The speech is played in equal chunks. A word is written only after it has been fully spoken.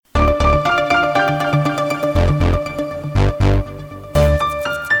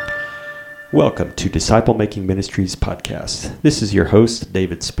Welcome to Disciple Making Ministries podcast. This is your host,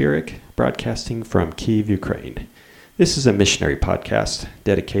 David Spirik, broadcasting from Kyiv, Ukraine. This is a missionary podcast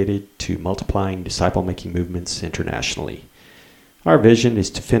dedicated to multiplying disciple-making movements internationally. Our vision is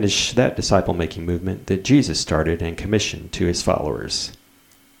to finish that disciple-making movement that Jesus started and commissioned to his followers.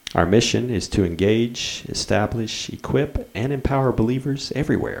 Our mission is to engage, establish, equip, and empower believers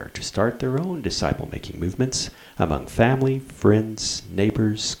everywhere to start their own disciple-making movements among family, friends,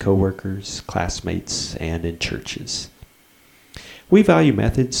 neighbors, co-workers, classmates, and in churches. We value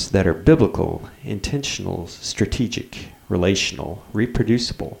methods that are biblical, intentional, strategic, relational,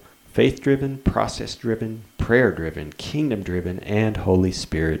 reproducible, faith-driven, process-driven, prayer-driven, kingdom-driven, and Holy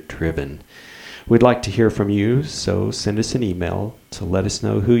Spirit-driven. We'd like to hear from you, so send us an email to let us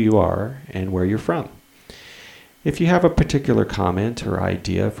know who you are and where you're from. If you have a particular comment or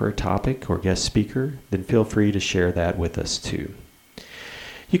idea for a topic or guest speaker, then feel free to share that with us too.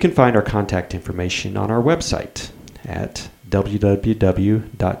 You can find our contact information on our website at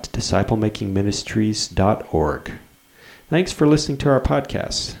www.disciplemakingministries.org. Thanks for listening to our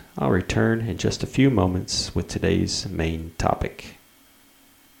podcast. I'll return in just a few moments with today's main topic.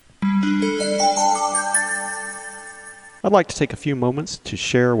 I'd like to take a few moments to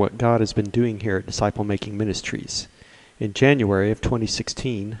share what God has been doing here at Disciple Making Ministries. In January of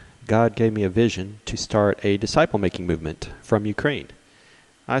 2016, God gave me a vision to start a disciple-making movement from Ukraine.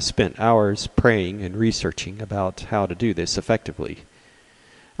 I spent hours praying and researching about how to do this effectively.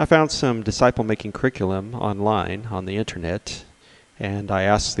 I found some disciple-making curriculum online on the internet, and I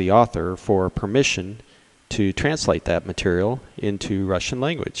asked the author for permission to translate that material into Russian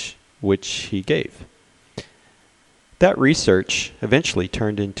language, which he gave. That research eventually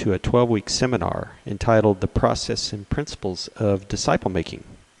turned into a 12-week seminar entitled The Process and Principles of Disciple Making.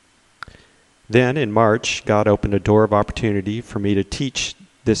 Then in March, God opened a door of opportunity for me to teach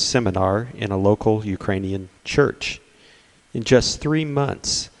this seminar in a local Ukrainian church. In just 3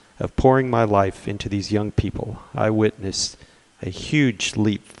 months of pouring my life into these young people, I witnessed a huge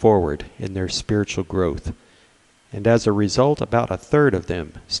leap forward in their spiritual growth. And as a result, about a third of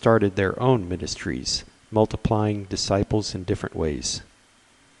them started their own ministries, multiplying disciples in different ways.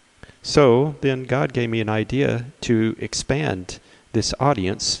 So then God gave me an idea to expand this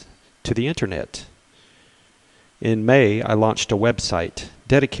audience to the internet. In May, I launched a website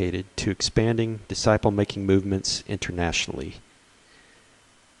dedicated to expanding disciple-making movements internationally.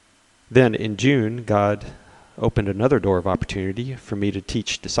 Then in June, God opened another door of opportunity for me to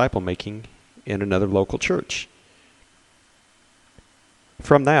teach disciple-making in another local church.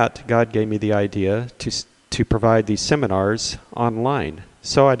 From that, God gave me the idea to provide these seminars online.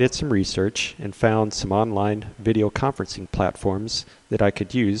 So I did some research and found some online video conferencing platforms that I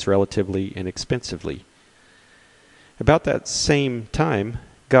could use relatively inexpensively. About that same time,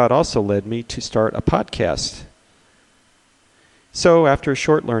 God also led me to start a podcast. So after a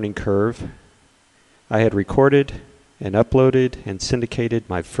short learning curve, I had recorded and uploaded and syndicated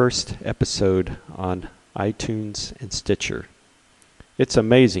my first episode on iTunes and Stitcher. It's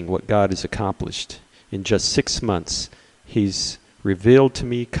amazing what God has accomplished. In just 6 months, He's revealed to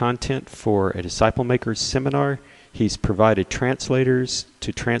me content for a Disciple Makers seminar. He's provided translators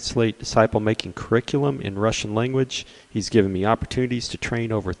to translate disciple-making curriculum in Russian language. He's given me opportunities to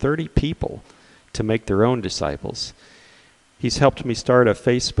train over 30 people to make their own disciples. He's helped me start a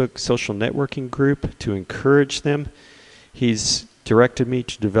Facebook social networking group to encourage them. He's directed me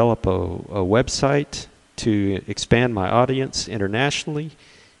to develop a website to expand my audience internationally.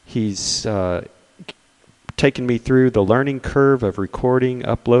 He's taken me through the learning curve of recording,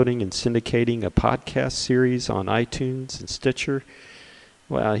 uploading, and syndicating a podcast series on iTunes and Stitcher.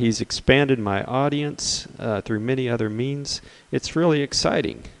 Well, he's expanded my audience through many other means. It's really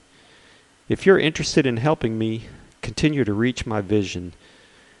exciting. If you're interested in helping me continue to reach my vision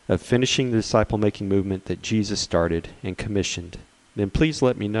of finishing the disciple-making movement that Jesus started and commissioned, then please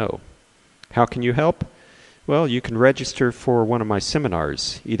let me know. How can you help? Well, you can register for one of my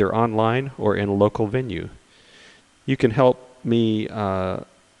seminars, either online or in a local venue. You can help me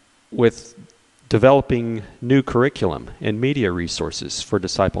with developing new curriculum and media resources for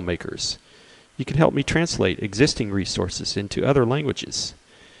disciple makers. You can help me translate existing resources into other languages.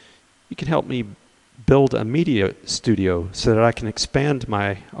 You can help me build a media studio so that I can expand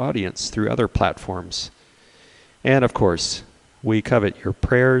my audience through other platforms. And of course, we covet your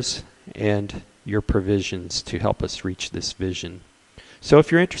prayers and your provisions to help us reach this vision. So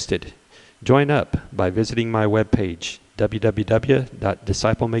if you're interested, join up by visiting my webpage,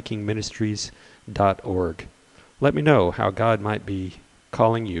 www.disciplemakingministries.org. Let me know how God might be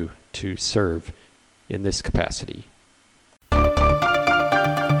calling you to serve in this capacity.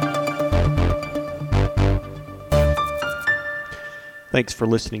 Thanks for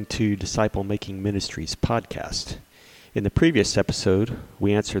listening to Disciple Making Ministries podcast. In the previous episode,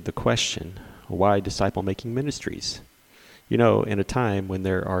 we answered the question, why disciple making ministries? You know, in a time when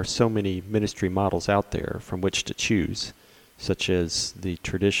there are so many ministry models out there from which to choose, such as the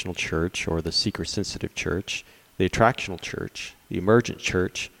traditional church or the seeker-sensitive church, the attractional church, the emergent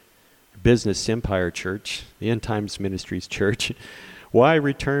church, business empire church, the end times ministries church, why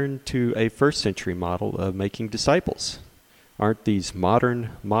return to a first century model of making disciples? Aren't these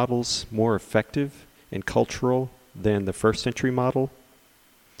modern models more effective and cultural than the first century model?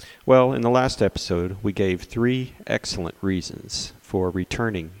 Well, in the last episode, we gave 3 excellent reasons for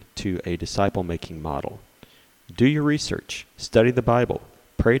returning to a disciple-making model. Do your research, study the Bible,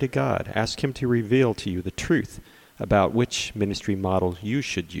 pray to God, ask Him to reveal to you the truth about which ministry model you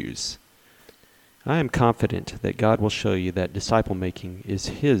should use. I am confident that God will show you that disciple-making is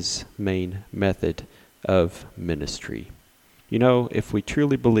His main method of ministry. You know, if we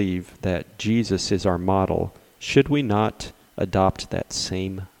truly believe that Jesus is our model, should we not adopt that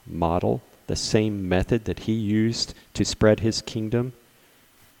same model, the same method that He used to spread His kingdom?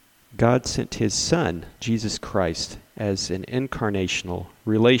 God sent His Son, Jesus Christ, as an incarnational,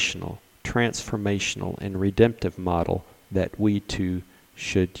 relational, transformational, and redemptive model that we too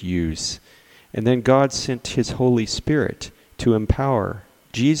should use. And then God sent His Holy Spirit to empower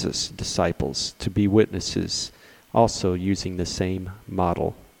Jesus' disciples to be witnesses, also using the same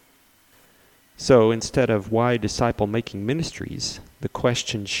model. So instead of why disciple-making ministries, the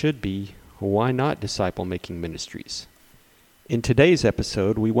question should be, why not disciple-making ministries? In today's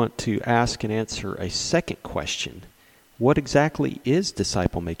episode, we want to ask and answer a second question. What exactly is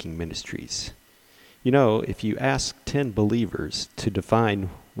disciple-making ministries? You know, if you ask 10 believers to define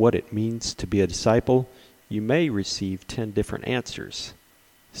what it means to be a disciple, you may receive 10 different answers.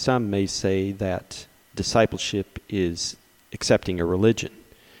 Some may say that discipleship is accepting a religion.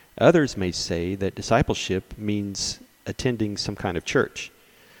 Others may say that discipleship means attending some kind of church.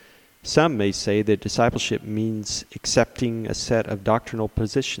 Some may say that discipleship means accepting a set of doctrinal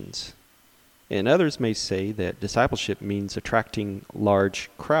positions. And others may say that discipleship means attracting large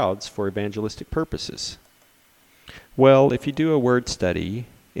crowds for evangelistic purposes. Well, if you do a word study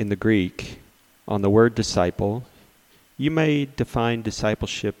in the Greek on the word disciple, you may define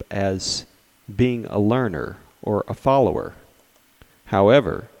discipleship as being a learner or a follower.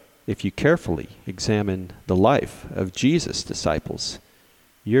 However, if you carefully examine the life of Jesus' disciples,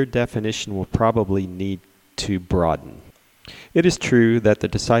 your definition will probably need to broaden. It is true that the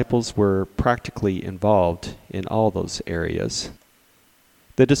disciples were practically involved in all those areas.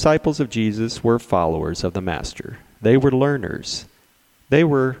 The disciples of Jesus were followers of the Master. They were learners. They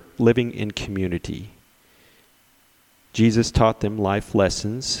were living in community. Jesus taught them life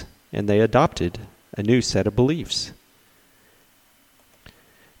lessons, and they adopted a new set of beliefs.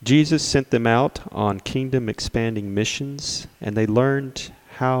 Jesus sent them out on kingdom-expanding missions, and they learned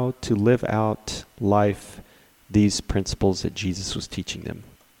how to live out life, these principles that Jesus was teaching them.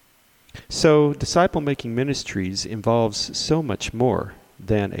 So, disciple-making ministries involves so much more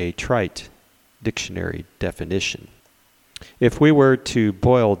than a trite dictionary definition. If we were to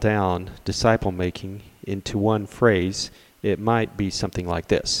boil down disciple-making into one phrase, it might be something like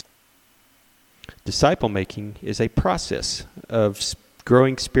this. Disciple-making is a process of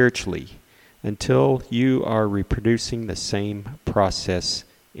growing spiritually until you are reproducing the same process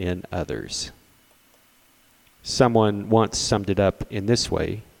in others. Someone once summed it up in this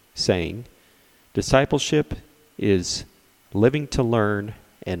way, saying, discipleship is living to learn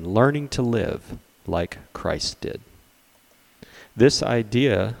and learning to live like Christ did. This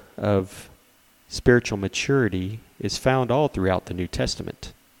idea of spiritual maturity is found all throughout the New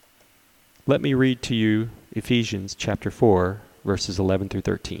Testament. Let me read to you Ephesians chapter 4, verses 11 through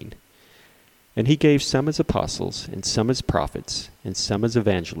 13. And He gave some as apostles, and some as prophets, and some as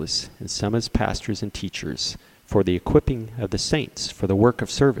evangelists, and some as pastors and teachers, for the equipping of the saints, for the work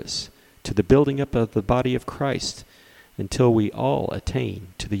of service, to the building up of the body of Christ, until we all attain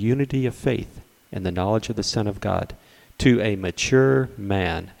to the unity of faith and the knowledge of the Son of God, to a mature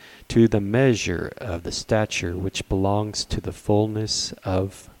man, to the measure of the stature which belongs to the fullness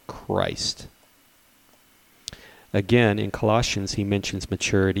of Christ. Again, in Colossians, he mentions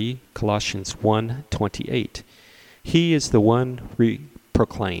maturity, Colossians 1:28. He is the one we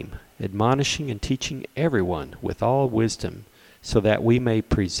proclaim, admonishing and teaching everyone with all wisdom, so that we may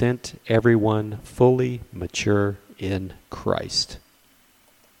present everyone fully mature in Christ.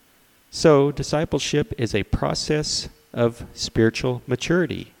 So, discipleship is a process of spiritual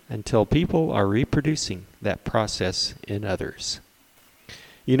maturity until people are reproducing that process in others.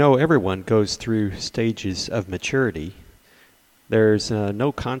 You know, everyone goes through stages of maturity. There's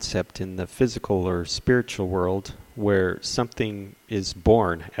no concept in the physical or spiritual world where something is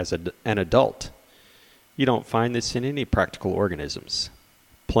born as an adult. You don't find this in any practical organisms.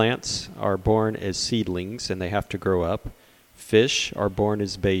 Plants are born as seedlings and they have to grow up. Fish are born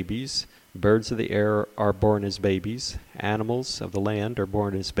as babies. Birds of the air are born as babies. Animals of the land are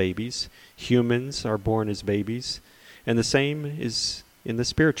born as babies. Humans are born as babies. And the same is in the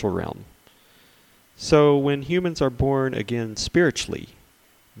spiritual realm. So when humans are born again spiritually,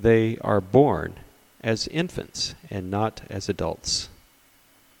 they are born as infants and not as adults.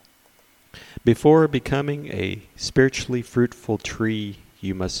 Before becoming a spiritually fruitful tree,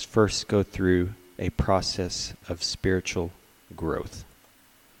 you must first go through a process of spiritual growth.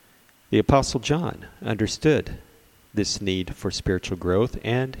 The Apostle John understood this need for spiritual growth,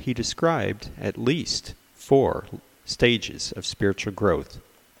 and he described at least 4 stages of spiritual growth.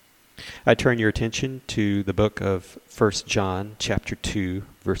 I turn your attention to the book of 1 John chapter 2,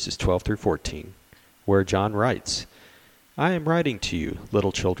 verses 12 through 14, where John writes, "I am writing to you,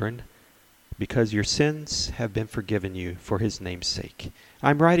 little children, because your sins have been forgiven you for his name's sake.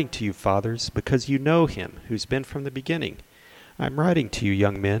 I'm writing to you, fathers, because you know him who's been from the beginning. I'm writing to you,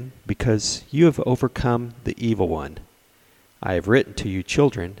 young men, because you have overcome the evil one. I have written to you,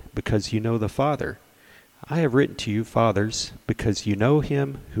 children, because you know the Father. I have written to you, fathers, because you know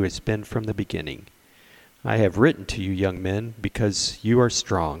him who has been from the beginning. I have written to you, young men, because you are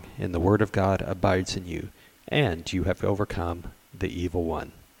strong, and the word of God abides in you, and you have overcome the evil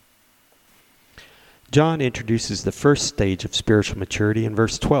one." John introduces the first stage of spiritual maturity in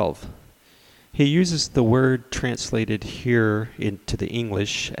verse 12. He uses the word translated here into the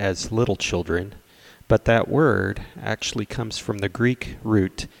English as little children, but that word actually comes from the Greek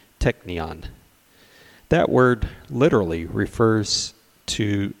root teknion. That word literally refers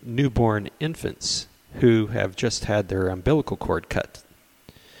to newborn infants who have just had their umbilical cord cut.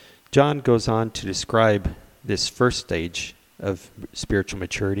 John goes on to describe this first stage of spiritual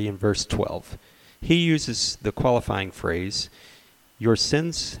maturity in verse 12. He uses the qualifying phrase, "Your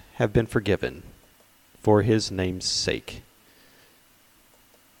sins have been forgiven for his name's sake."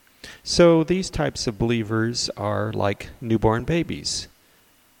 So these types of believers are like newborn babies.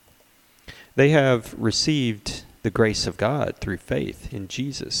 They have received the grace of God through faith in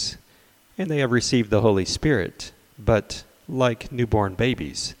Jesus, and they have received the Holy Spirit, but like newborn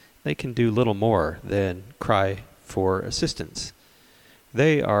babies, they can do little more than cry for assistance.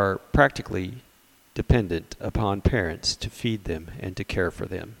 They are practically dependent upon parents to feed them and to care for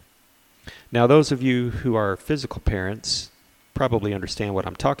them. Now, those of you who are physical parents probably understand what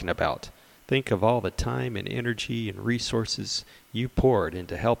I'm talking about. Think of all the time and energy and resources you poured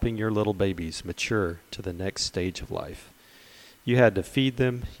into helping your little babies mature to the next stage of life. You had to feed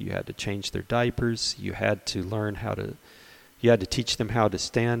them, you had to change their diapers, you had to teach them how to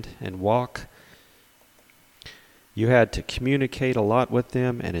stand and walk. You had to communicate a lot with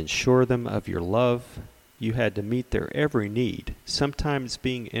them and ensure them of your love. You had to meet their every need, sometimes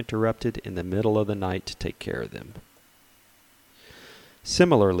being interrupted in the middle of the night to take care of them.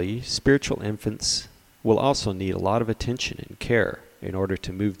 Similarly, spiritual infants will also need a lot of attention and care in order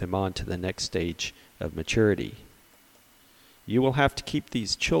to move them on to the next stage of maturity. You will have to keep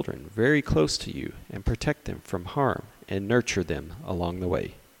these children very close to you and protect them from harm and nurture them along the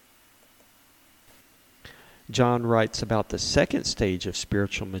way. John writes about the second stage of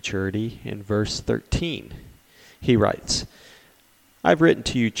spiritual maturity in verse 13. He writes, "I've written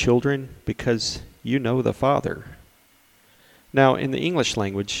to you, children, because you know the Father." Now, in the English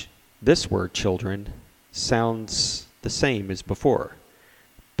language, this word children sounds the same as before.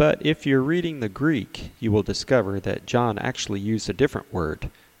 But if you're reading the Greek, you will discover that John actually used a different word,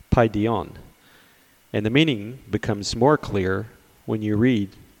 paidion. And the meaning becomes more clear when you read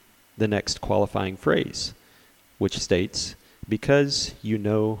the next qualifying phrase, which states, "Because you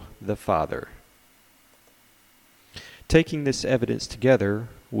know the Father." Taking this evidence together,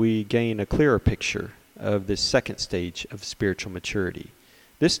 we gain a clearer picture of this second stage of spiritual maturity.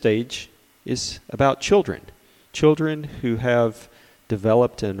 This stage is about children who have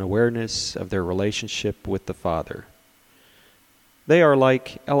developed an awareness of their relationship with the Father. They are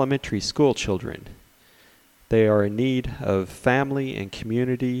like elementary school children. They are in need of family and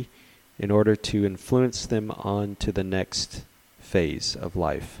community in order to influence them on to the next phase of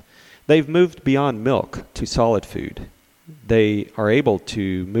life. They've moved beyond milk to solid food. They are able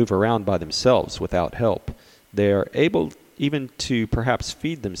to move around by themselves without help. They are able even to perhaps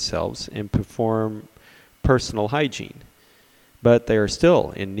feed themselves and perform personal hygiene. But they are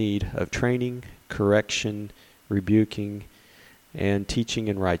still in need of training, correction, rebuking, and teaching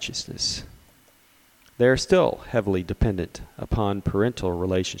in righteousness. they are still heavily dependent upon parental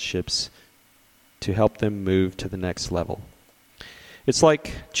relationships to help them move to the next level. It's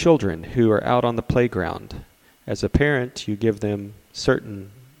like children who are out on the playground. As a parent, you give them certain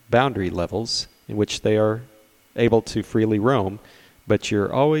boundary levels in which they are able to freely roam, but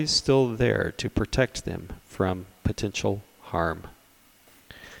you're always still there to protect them from potential harm.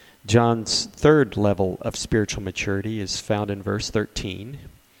 John's third level of spiritual maturity is found in verse 13.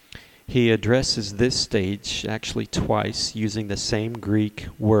 He addresses this stage actually twice using the same Greek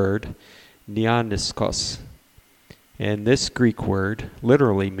word, neaniskos. And this Greek word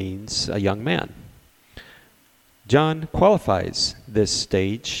literally means a young man. John qualifies this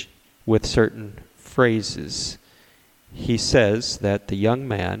stage with certain phrases. He says that the young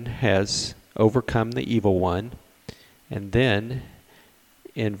man has overcome the evil one, and then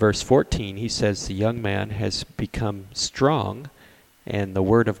in verse 14 he says the young man has become strong and the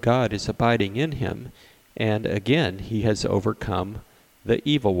word of God is abiding in him, and again he has overcome the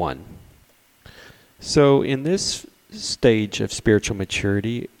evil one. So in this stage of spiritual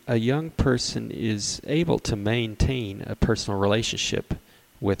maturity, a young person is able to maintain a personal relationship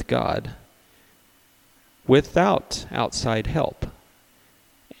with God without outside help.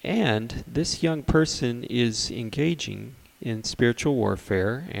 And this young person is engaging in spiritual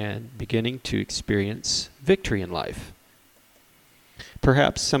warfare and beginning to experience victory in life.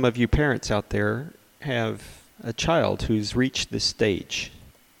 Perhaps some of you parents out there have a child who's reached this stage.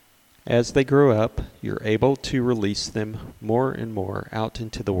 As they grow up, you're able to release them more and more out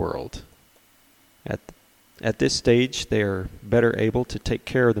into the world. At this stage, they are better able to take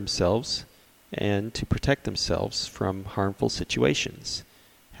care of themselves and to protect themselves from harmful situations.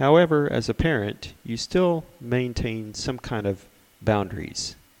 However, as a parent, you still maintain some kind of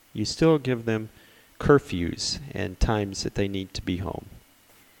boundaries. You still give them curfews and times that they need to be home.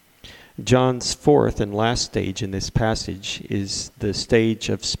 John's fourth and last stage in this passage is the stage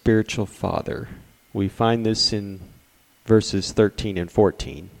of spiritual father. We find this in verses 13 and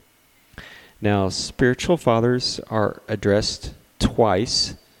 14. Now, spiritual fathers are addressed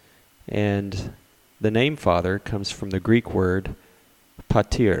twice, and the name father comes from the Greek word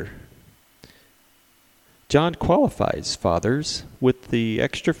pater. John qualifies fathers with the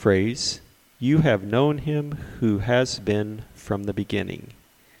extra phrase, "You have known him who has been from the beginning."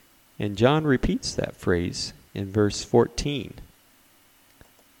 And John repeats that phrase in verse 14.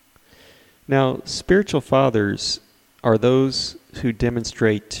 Now, spiritual fathers are those who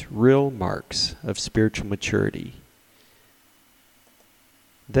demonstrate real marks of spiritual maturity.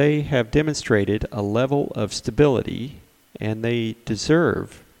 They have demonstrated a level of stability, and they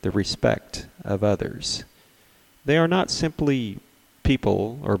deserve the respect of others. They are not simply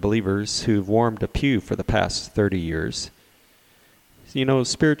people or believers who've warmed a pew for the past 30 years. You know,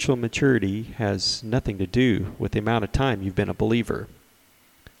 spiritual maturity has nothing to do with the amount of time you've been a believer.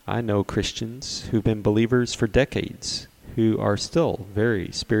 I know Christians who've been believers for decades who are still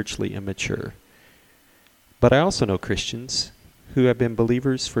very spiritually immature. But I also know Christians who have been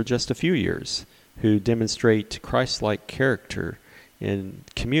believers for just a few years, who demonstrate Christ-like character in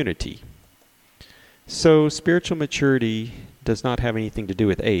community. So spiritual maturity does not have anything to do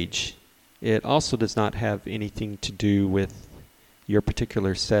with age. It also does not have anything to do with your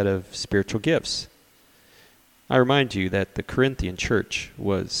particular set of spiritual gifts. I remind you that the Corinthian church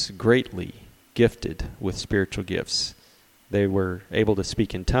was greatly gifted with spiritual gifts. They were able to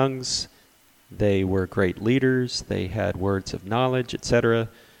speak in tongues, they were great leaders, they had words of knowledge, etc.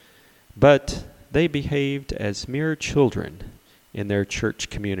 But they behaved as mere children in their church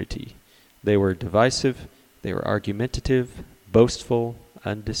community. They were divisive, they were argumentative, boastful,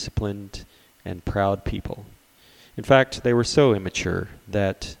 undisciplined, and proud people. In fact, they were so immature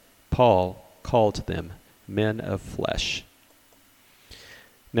that Paul called them men of flesh.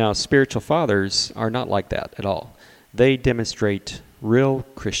 Now, spiritual fathers are not like that at all. They demonstrate real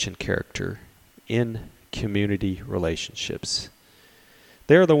Christian character in community relationships.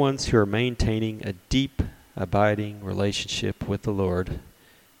 They're the ones who are maintaining a deep, abiding relationship with the Lord,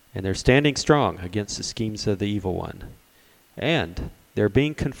 and they're standing strong against the schemes of the evil one. And they're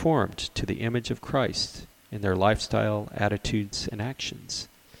being conformed to the image of Christ in their lifestyle, attitudes, and actions.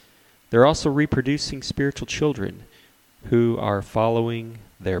 They're also reproducing spiritual children who are following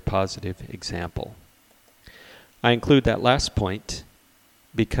their positive example. I include that last point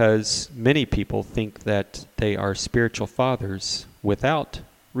because many people think that they are spiritual fathers without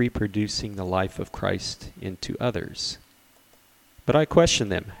reproducing the life of Christ into others. But I question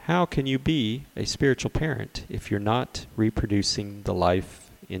them, how can you be a spiritual parent if you're not reproducing the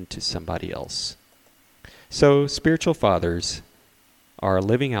life into somebody else? So spiritual fathers are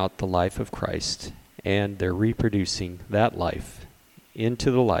living out the life of Christ and they're reproducing that life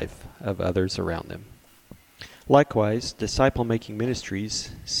into the life of others around them. Likewise, Disciple Making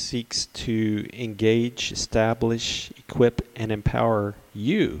Ministries seeks to engage, establish, equip, and empower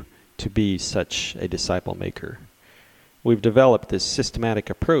you to be such a disciple maker. We've developed this systematic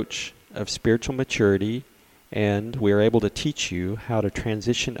approach of spiritual maturity, and we are able to teach you how to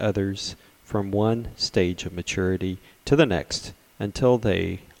transition others from one stage of maturity to the next until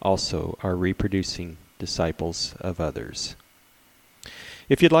they also are reproducing disciples of others.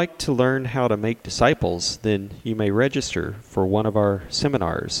 If you'd like to learn how to make disciples, then you may register for one of our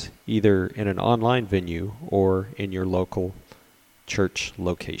seminars, either in an online venue or in your local church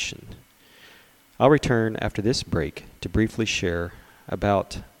location. I'll return after this break to briefly share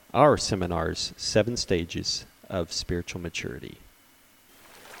about our seminar's 7 stages of spiritual maturity.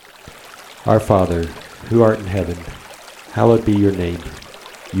 Our Father, who art in heaven, hallowed be your name.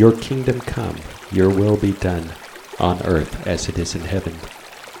 Your kingdom come, your will be done, on earth as it is in heaven.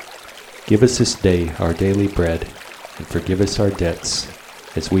 Give us this day our daily bread, and forgive us our debts,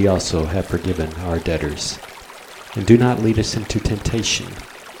 as we also have forgiven our debtors. And do not lead us into temptation,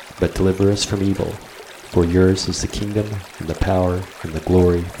 but deliver us from evil. For yours is the kingdom, and the power, and the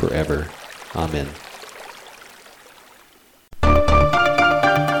glory forever. Amen.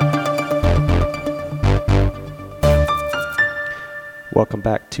 Welcome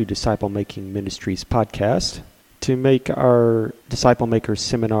back to Disciple Making Ministries podcast. To make our Disciple Makers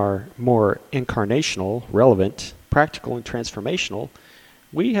seminar more incarnational, relevant, practical, and transformational,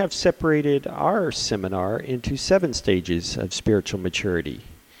 we have separated our seminar into 7 stages of spiritual maturity.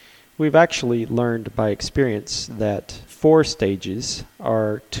 We've actually learned by experience that 4 stages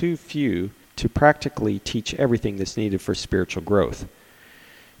are too few to practically teach everything that's needed for spiritual growth.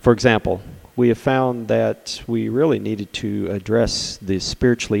 For example, we have found that we really needed to address the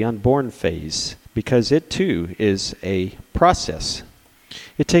spiritually unborn phase, because it too is a process.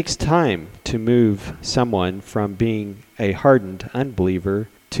 It takes time to move someone from being a hardened unbeliever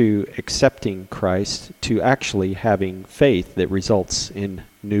to accepting Christ to actually having faith that results in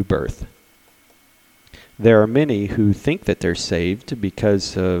new birth. There are many who think that they're saved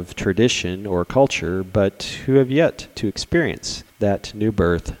because of tradition or culture, but who have yet to experience that new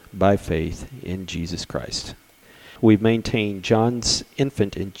birth by faith in Jesus Christ. We've maintained John's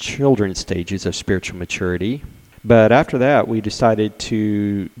infant and children stages of spiritual maturity, but after that we decided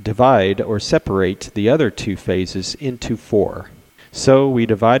to divide or separate the other 2 phases into 4. So we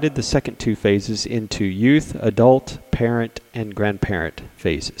divided the second 2 phases into youth, adult, parent, and grandparent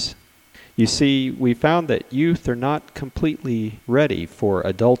phases. You see, we found that youth are not completely ready for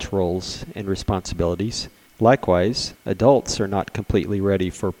adult roles and responsibilities. Likewise, adults are not completely ready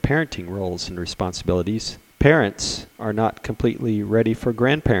for parenting roles and responsibilities. Parents are not completely ready for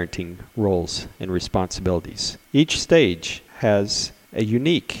grandparenting roles and responsibilities. Each stage has a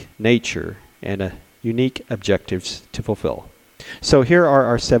unique nature and a unique objectives to fulfill. So here are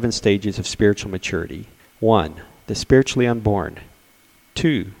our 7 stages of spiritual maturity. 1, the spiritually unborn.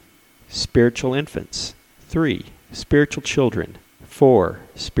 2, spiritual infants. 3, spiritual children. 4,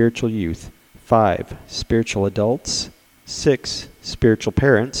 spiritual youth. 5, spiritual adults. 6, spiritual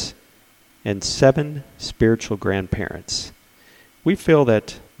parents. And 7, spiritual grandparents. We feel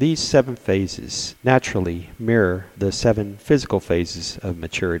that these 7 phases naturally mirror the 7 physical phases of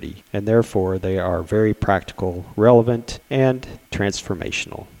maturity, and therefore they are very practical, relevant, and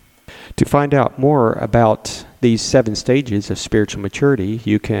transformational. To find out more about these 7 stages of spiritual maturity,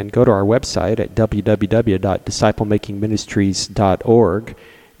 you can go to our website at www.disciplemakingministries.org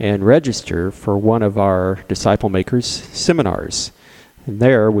and register for one of our Disciple Makers seminars. And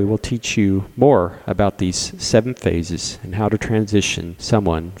there we will teach you more about these 7 phases and how to transition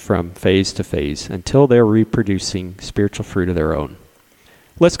someone from phase to phase until they're reproducing spiritual fruit of their own.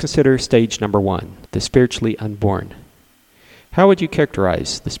 Let's consider stage number 1, the spiritually unborn. How would you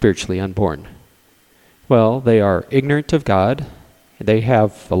characterize the spiritually unborn? Well, they are ignorant of God. They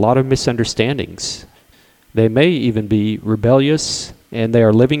have a lot of misunderstandings. They may even be rebellious, and they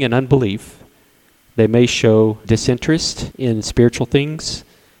are living in unbelief. They may show disinterest in spiritual things.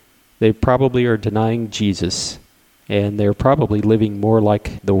 They probably are denying Jesus, and they're probably living more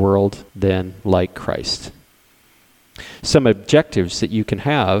like the world than like Christ. Some objectives that you can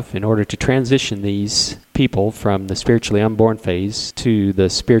have in order to transition these people from the spiritually unborn phase to the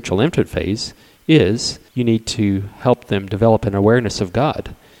spiritual infant phase is you need to help them develop an awareness of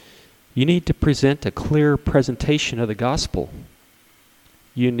God. You need to present a clear presentation of the gospel.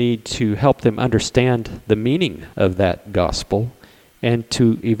 You need to help them understand the meaning of that gospel and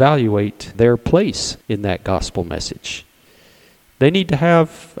to evaluate their place in that gospel message. They need to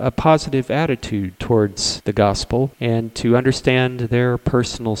have a positive attitude towards the gospel and to understand their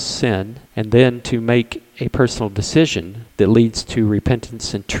personal sin, and then to make a personal decision that leads to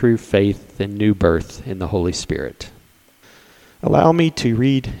repentance and true faith and new birth in the Holy Spirit. Allow me to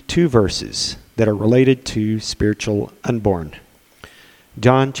read 2 verses that are related to spiritual unborn.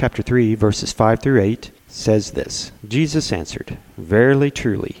 John chapter 3, verses 5 through 8 says this: Jesus answered, "Verily,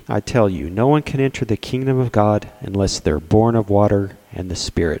 truly, I tell you, no one can enter the kingdom of God unless they're born of water and the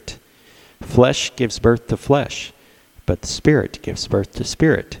Spirit. Flesh gives birth to flesh, but the Spirit gives birth to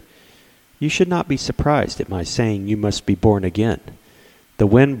spirit. You should not be surprised at my saying you must be born again. The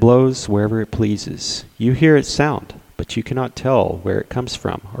wind blows wherever it pleases. You hear its sound, but you cannot tell where it comes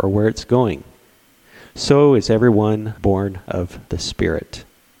from or where it's going. So is everyone born of the Spirit."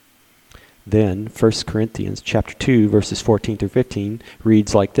 Then 1 Corinthians chapter 2, verses 14 through 15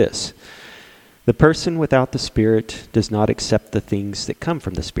 reads like this: "The person without the Spirit does not accept the things that come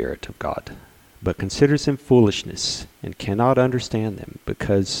from the Spirit of God, but considers them foolishness and cannot understand them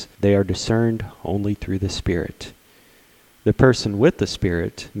because they are discerned only through the Spirit. The person with the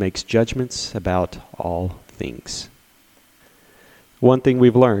Spirit makes judgments about all things." One thing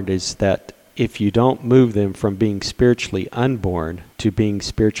we've learned is that if you don't move them from being spiritually unborn to being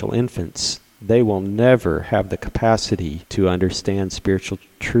spiritual infants, they will never have the capacity to understand spiritual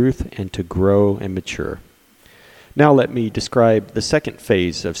truth and to grow and mature. Now let me describe the second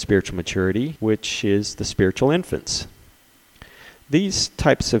phase of spiritual maturity, which is the spiritual infants. These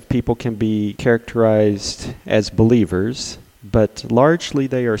types of people can be characterized as believers, but largely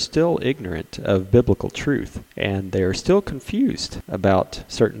they are still ignorant of biblical truth, and they are still confused about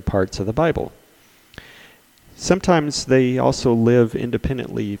certain parts of the Bible. Sometimes they also live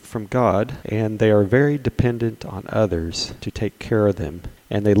independently from God, and they are very dependent on others to take care of them,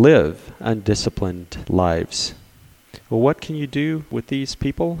 and they live undisciplined lives. Well, what can you do with these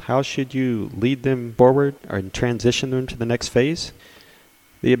people? How should you lead them forward and transition them to the next phase?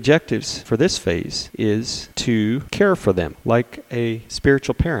 The objectives for this phase is to care for them like a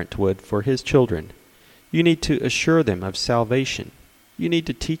spiritual parent would for his children. You need to assure them of salvation. You need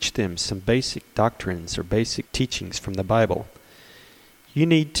to teach them some basic doctrines or basic teachings from the Bible. You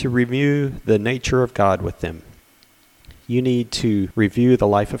need to review the nature of God with them. You need to review the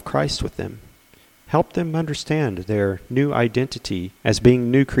life of Christ with them. Help them understand their new identity as being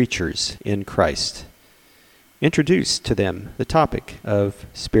new creatures in Christ. Introduce to them the topic of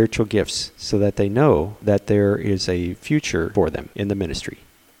spiritual gifts so that they know that there is a future for them in the ministry.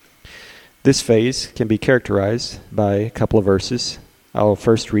 This phase can be characterized by a couple of verses. I'll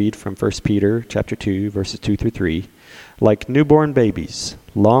first read from 1 Peter chapter 2, verses 2 through 3. "Like newborn babies,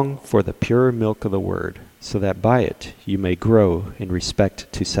 long for the pure milk of the word, so that by it you may grow in respect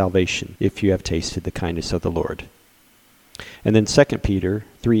to salvation, if you have tasted the kindness of the Lord." And then 2 Peter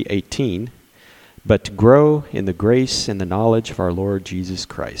 3:18, "But grow in the grace and the knowledge of our Lord Jesus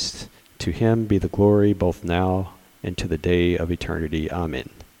Christ. To him be the glory both now and to the day of eternity. Amen."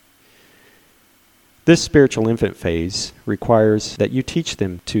 This spiritual infant phase requires that you teach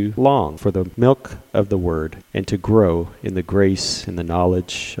them to long for the milk of the Word and to grow in the grace and the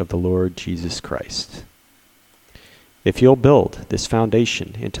knowledge of the Lord Jesus Christ. If you'll build this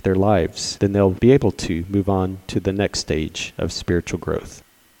foundation into their lives, then they'll be able to move on to the next stage of spiritual growth.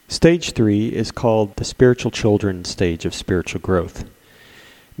 Stage 3 is called the spiritual children stage of spiritual growth.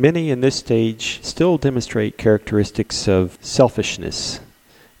 Many in this stage still demonstrate characteristics of selfishness.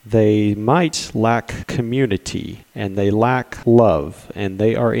 They might lack community, and they lack love, and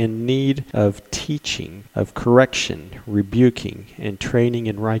they are in need of teaching, of correction, rebuking, and training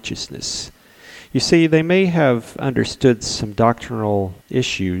in righteousness. You see, they may have understood some doctrinal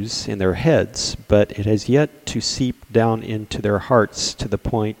issues in their heads, but it has yet to seep down into their hearts to the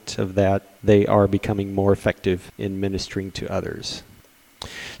point of that they are becoming more effective in ministering to others.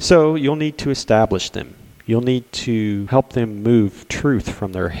 So you'll need to establish them. You'll need to help them move truth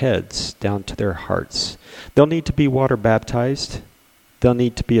from their heads down to their hearts. They'll need to be water baptized. They'll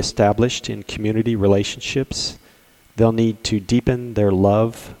need to be established in community relationships. They'll need to deepen their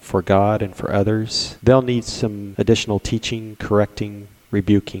love for God and for others. They'll need some additional teaching, correcting,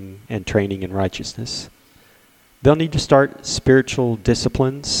 rebuking, and training in righteousness. They'll need to start spiritual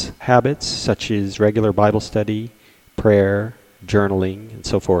disciplines, habits such as regular Bible study, prayer, journaling, and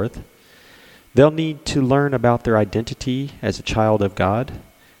so forth. They'll need to learn about their identity as a child of God.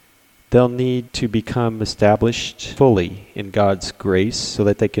 They'll need to become established fully in God's grace so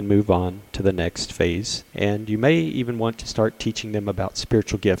that they can move on to the next phase. And you may even want to start teaching them about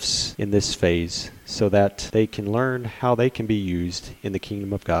spiritual gifts in this phase so that they can learn how they can be used in the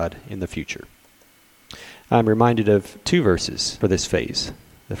kingdom of God in the future. I'm reminded of two verses for this phase.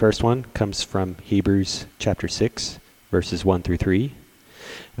 The first one comes from Hebrews chapter 6, verses 1 through 3.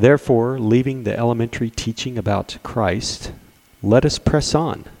 Therefore, leaving the elementary teaching about Christ, let us press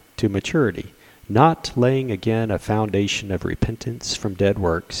on to maturity, not laying again a foundation of repentance from dead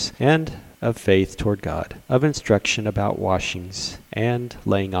works and of faith toward God, of instruction about washings and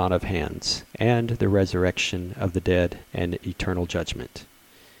laying on of hands, and the resurrection of the dead and eternal judgment.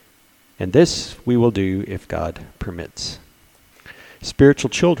 And this we will do if God permits. Spiritual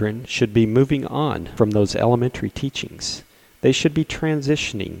children should be moving on from those elementary teachings. They should be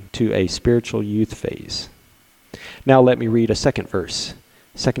transitioning to a spiritual youth phase. Now let me read a second verse.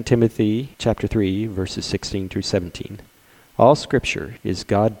 2 Timothy chapter 3, verses 16 through 17. All Scripture is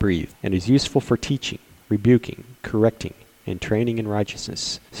God-breathed and is useful for teaching, rebuking, correcting, and training in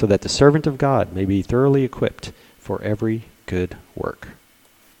righteousness, so that the servant of God may be thoroughly equipped for every good work.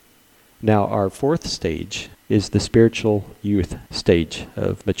 Now our fourth stage is the spiritual youth stage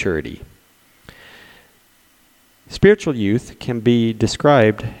of maturity. Spiritual youth can be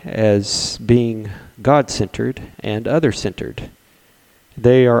described as being God-centered and other-centered.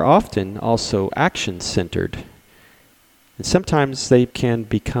 They are often also action-centered. And sometimes they can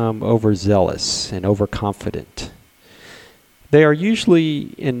become overzealous and overconfident. They are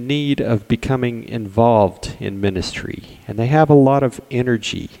usually in need of becoming involved in ministry, and they have a lot of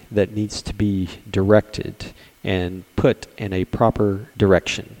energy that needs to be directed and put in a proper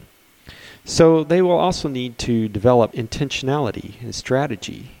direction. So they will also need to develop intentionality and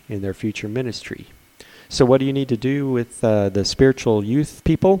strategy in their future ministry. So what do you need to do with the spiritual youth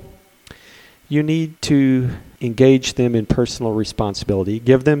people? You need to engage them in personal responsibility,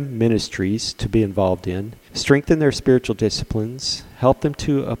 give them ministries to be involved in, strengthen their spiritual disciplines, help them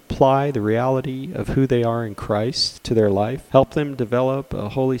to apply the reality of who they are in Christ to their life, help them develop a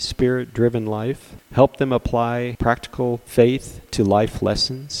Holy Spirit-driven life, help them apply practical faith to life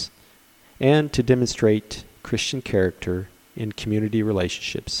lessons, and to demonstrate Christian character in community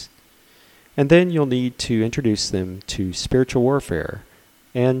relationships. And then you'll need to introduce them to spiritual warfare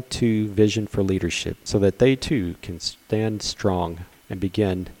and to vision for leadership so that they too can stand strong and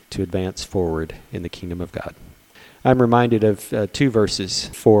begin to advance forward in the kingdom of God. I'm reminded of two verses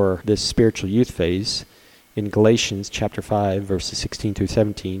for this spiritual youth phase. In Galatians chapter 5, verses 16 through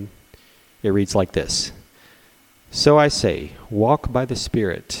 17, it reads like this. So I say, walk by the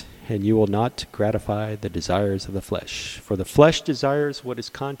Spirit, and you will not gratify the desires of the flesh. For the flesh desires what is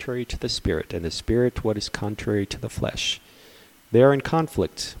contrary to the Spirit, and the Spirit what is contrary to the flesh. They are in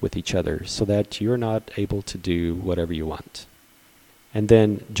conflict with each other, so that you're not able to do whatever you want. And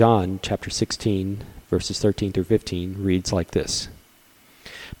then John chapter 16, verses 13 through 15 reads like this.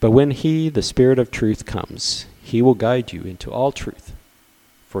 But when he, the Spirit of truth, comes, he will guide you into all truth.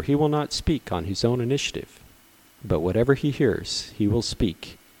 For he will not speak on his own initiative, but whatever he hears, he will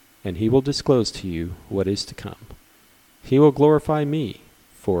speak, and he will disclose to you what is to come. He will glorify me,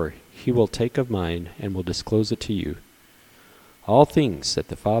 for he will take of mine and will disclose it to you. All things that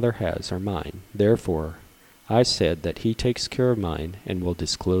the Father has are mine. Therefore, I said that he takes care of mine and will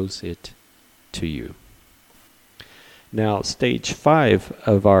disclose it to you. Now, stage 5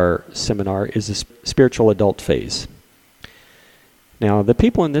 of our seminar is the spiritual adult phase. Now, the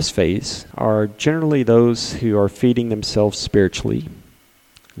people in this phase are generally those who are feeding themselves spiritually.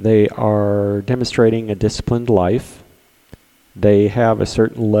 They are demonstrating a disciplined life. They have a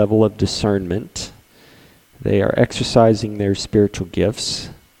certain level of discernment. They are exercising their spiritual gifts.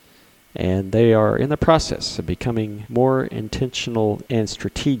 And they are in the process of becoming more intentional and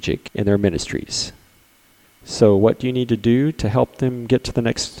strategic in their ministries. So what do you need to do to help them get to the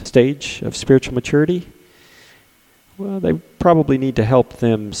next stage of spiritual maturity? Well, they probably need to help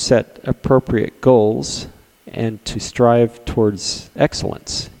them set appropriate goals and to strive towards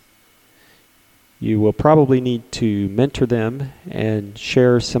excellence. You will probably need to mentor them and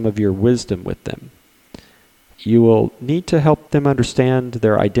share some of your wisdom with them. You will need to help them understand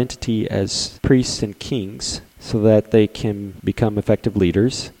their identity as priests and kings so that they can become effective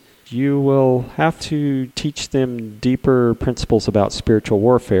leaders. You will have to teach them deeper principles about spiritual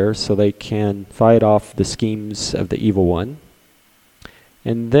warfare so they can fight off the schemes of the evil one.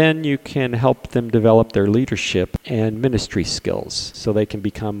 And then you can help them develop their leadership and ministry skills so they can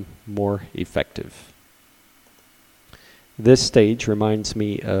become more effective. This stage reminds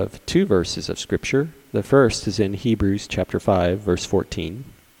me of two verses of Scripture. The first is in Hebrews chapter 5, verse 14.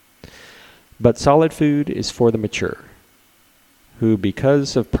 But solid food is for the mature, who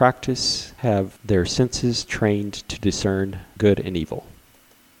because of practice have their senses trained to discern good and evil.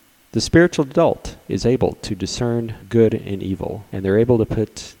 The spiritual adult is able to discern good and evil, and they're able to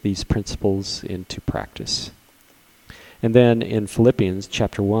put these principles into practice. And then in Philippians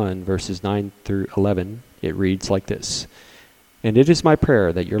chapter 1, verses 9 through 11, it reads like this: "And it is my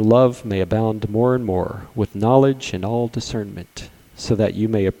prayer that your love may abound more and more with knowledge and all discernment, so that you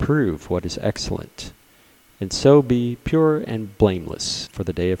may approve what is excellent, and so be pure and blameless for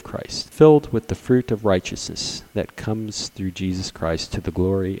the day of Christ, filled with the fruit of righteousness that comes through Jesus Christ to the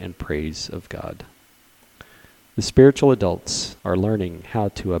glory and praise of God." The spiritual adults are learning how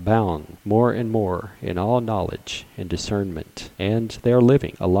to abound more and more in all knowledge and discernment, and they are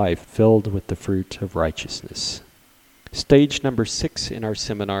living a life filled with the fruit of righteousness. Stage number 6 in our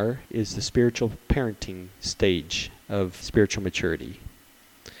seminar is the spiritual parenting stage of spiritual maturity.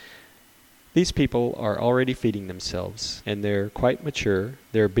 These people are already feeding themselves, and they're quite mature.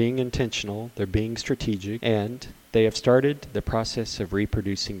 They're being intentional, they're being strategic, and they have started the process of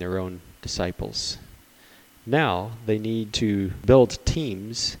reproducing their own disciples. Now they need to build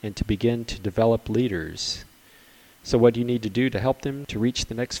teams and to begin to develop leaders. So what do you need to do to help them to reach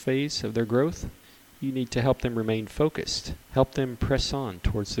the next phase of their growth? You need to help them remain focused, help them press on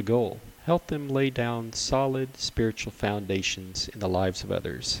towards the goal, help them lay down solid spiritual foundations in the lives of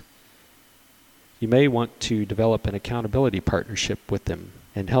others. You may want to develop an accountability partnership with them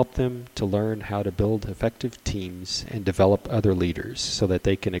and help them to learn how to build effective teams and develop other leaders so that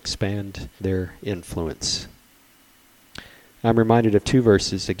they can expand their influence. I'm reminded of 2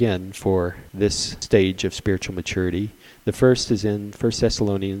 verses again for this stage of spiritual maturity. The first is in 1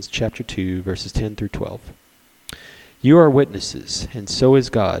 Thessalonians chapter 2, verses 10 through 12. "You are witnesses, and so is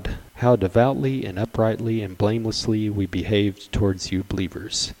God, how devoutly and uprightly and blamelessly we behaved towards you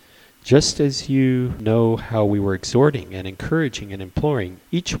believers. Just as you know how we were exhorting and encouraging and imploring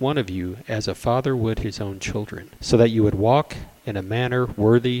each one of you as a father would his own children, so that you would walk in a manner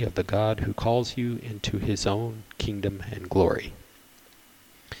worthy of the God who calls you into his own kingdom and glory."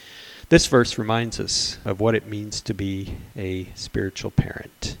 This verse reminds us of what it means to be a spiritual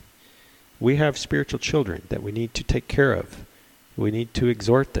parent. We have spiritual children that we need to take care of. We need to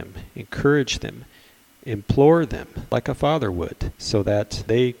exhort them, encourage them, implore them like a father would, so that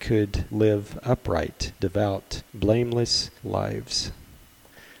they could live upright, devout, blameless lives.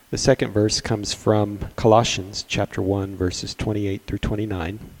 The second verse comes from Colossians chapter 1, verses 28 through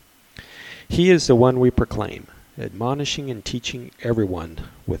 29. "He is the one we proclaim, admonishing and teaching everyone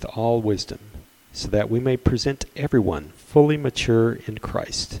with all wisdom, so that we may present everyone fully mature in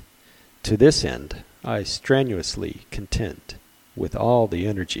Christ. To this end, I strenuously contend with all the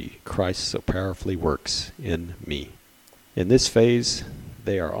energy Christ so powerfully works in me." In this phase,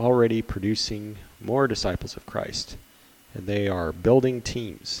 they are already producing more disciples of Christ, and they are building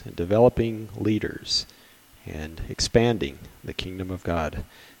teams and developing leaders and expanding the kingdom of God.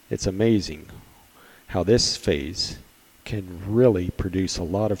 It's amazing how this phase can really produce a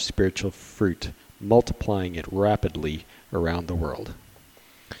lot of spiritual fruit, multiplying it rapidly around the world.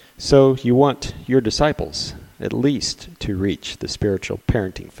 So you want your disciples at least to reach the spiritual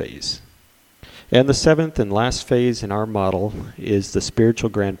parenting phase. And the 7th and last phase in our model is the spiritual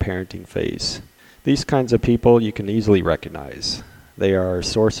grandparenting phase. These kinds of people you can easily recognize. They are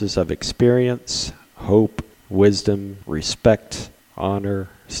sources of experience, hope, wisdom, respect, honor,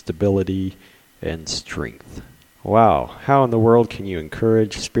 stability, and strength. Wow, how in the world can you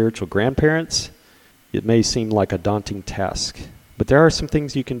encourage spiritual grandparents? It may seem like a daunting task, but there are some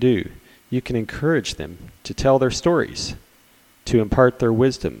things you can do. You can encourage them to tell their stories, to impart their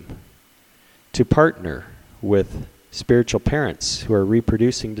wisdom, to partner with spiritual parents who are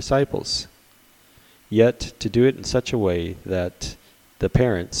reproducing disciples, yet to do it in such a way that the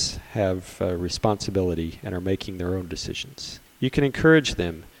parents have responsibility and are making their own decisions. You can encourage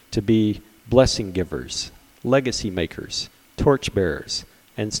them to be blessing givers, legacy makers, torch bearers,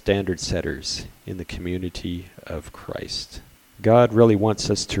 and standard setters in the community of Christ. God really wants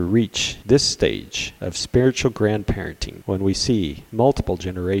us to reach this stage of spiritual grandparenting when we see multiple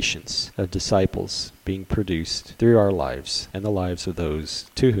generations of disciples being produced through our lives and the lives of those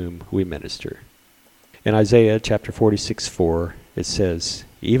to whom we minister. In Isaiah chapter 46:4, it says,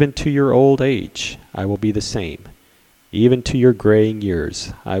 "Even to your old age I will be the same. Even to your graying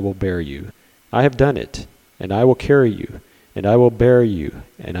years I will bear you. I have done it, and I will carry you, and I will bear you,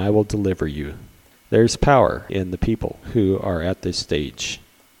 and I will deliver you." There's power in the people who are at this stage.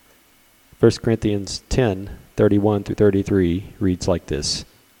 1 Corinthians 10:31 through 33 reads like this: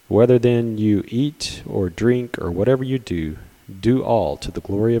 "Whether then you eat or drink or whatever you do, do all to the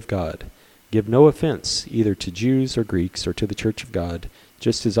glory of God. Give no offense either to Jews or Greeks or to the church of God,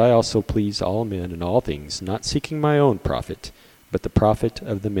 just as I also please all men in all things, not seeking my own profit, but the profit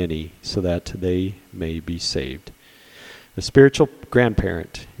of the many, so that they may be saved. A spiritual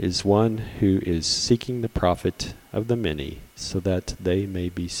grandparent is one who is seeking the profit of the many, so that they may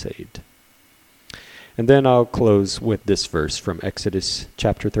be saved. And then I'll close with this verse from Exodus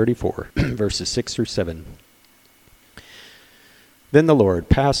chapter 34, verses 6 through 7. Then the Lord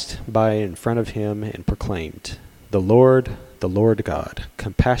passed by in front of him and proclaimed, the Lord God,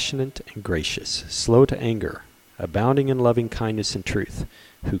 compassionate and gracious, slow to anger, abounding in loving kindness and truth,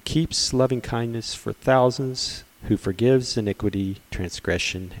 who keeps loving kindness for thousands, who forgives iniquity,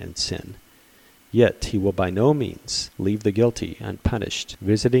 transgression, and sin. Yet he will by no means leave the guilty unpunished,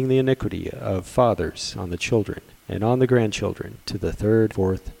 visiting the iniquity of fathers on the children and on the grandchildren to the third,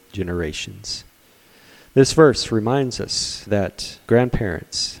 fourth generations. This verse reminds us that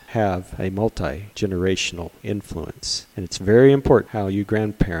grandparents have a multi-generational influence, and it's very important how you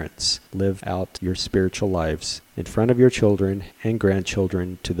grandparents live out your spiritual lives in front of your children and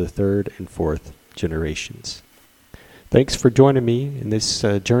grandchildren to the third and fourth generations. Thanks for joining me in this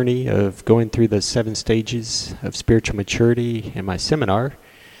journey of going through the 7 stages of spiritual maturity in my seminar.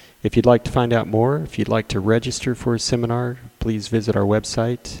 If you'd like to find out more, if you'd like to register for a seminar, please visit our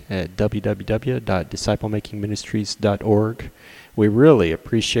website at www.disciplemakingministries.org. We really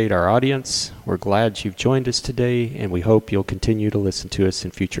appreciate our audience. We're glad you've joined us today, and we hope you'll continue to listen to us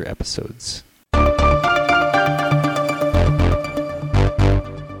in future episodes.